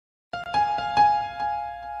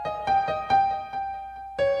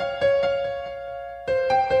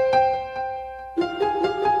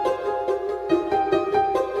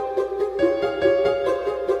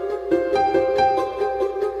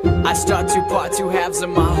I start to part two halves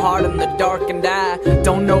of my heart in the dark, and I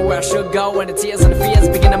don't know where I should go when the tears and the fears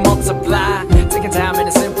begin to multiply. Taking time in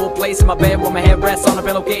a simple place in my bed where my head rests on a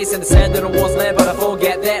pillowcase, and it's said that it was led, but I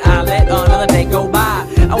forget that I let another day go by.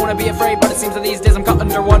 I wanna be afraid, but it seems that these days I'm caught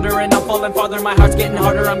under wonder, and I'm falling farther, my heart's getting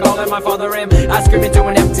harder. I'm calling my father in, I scream into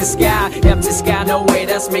an empty sky, no way,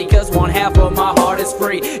 that's me, cause one half of my heart is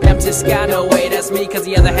free. Empty sky, no way, that's me, cause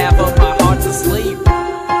the other half of my heart's asleep.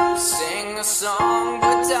 Sing a song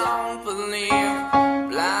but don't believe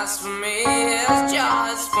blasphemy is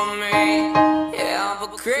just for me.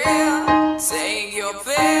 Hypocrite, take your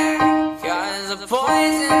pick, cause the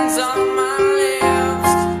poison's on my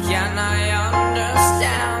lips. Can I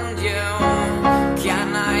understand you?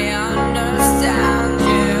 Can I understand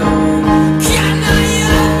you? Can I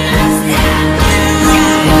understand you?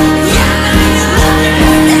 Can I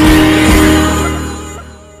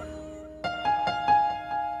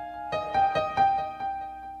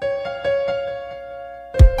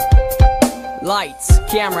Lights,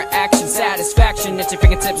 camera, action, satisfaction at your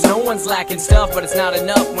fingertips. No one's lacking stuff, but it's not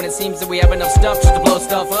enough when it seems that we have enough stuff just to blow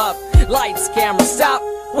stuff up. Lights, camera, stop.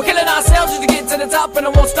 We're killing ourselves just to get to the top, and I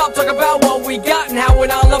won't stop talking about what we got and how we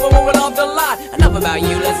all love it when we loved a lot. Enough about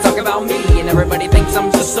you, let's talk about me. And everybody thinks I'm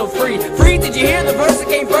just so free. Free, did you hear the verse that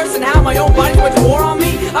came first and how my own body went to war on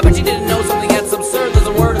me? I bet you didn't know something that's absurd. There's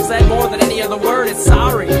a word that said more than any other word. It's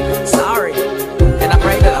sorry, sorry. And I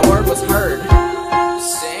pray that word was heard.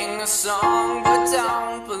 Sing a song but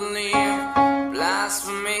don't believe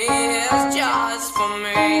blasphemy is just for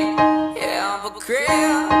me.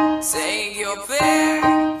 Hypocrite, take your pick,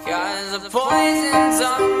 cause the poison's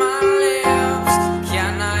on my lips.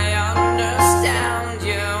 Can I understand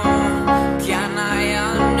you? Can I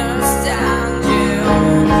understand you?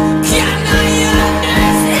 Can I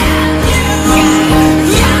understand you?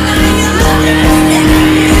 Can I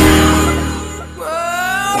understand you? Oh, I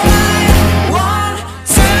want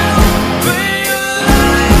to be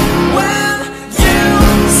alive when you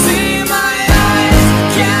see my eyes.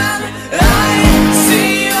 Can I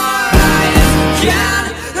see your eyes? Can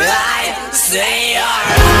I see your eyes? Can I see your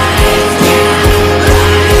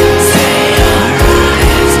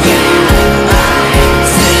eyes? Can I see your eyes? Can I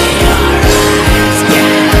see your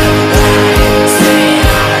eyes? Can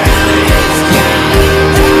I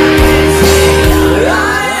see your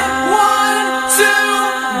eyes? I want to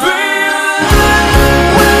be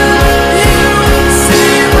alive when you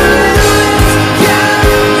see my eyes. Can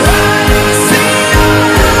I see your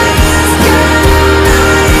eyes? Can I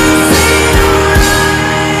see your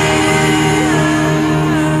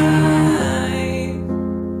eyes?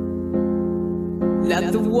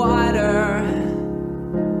 Let the water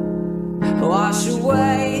wash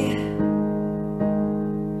away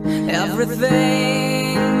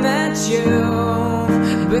everything that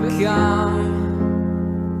you've become.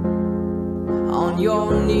 On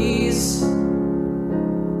your knees,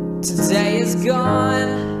 today is gone,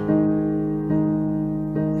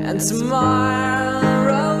 and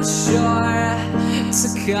tomorrow's sure to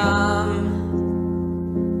come.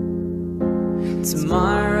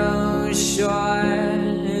 Tomorrow's sure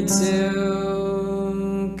to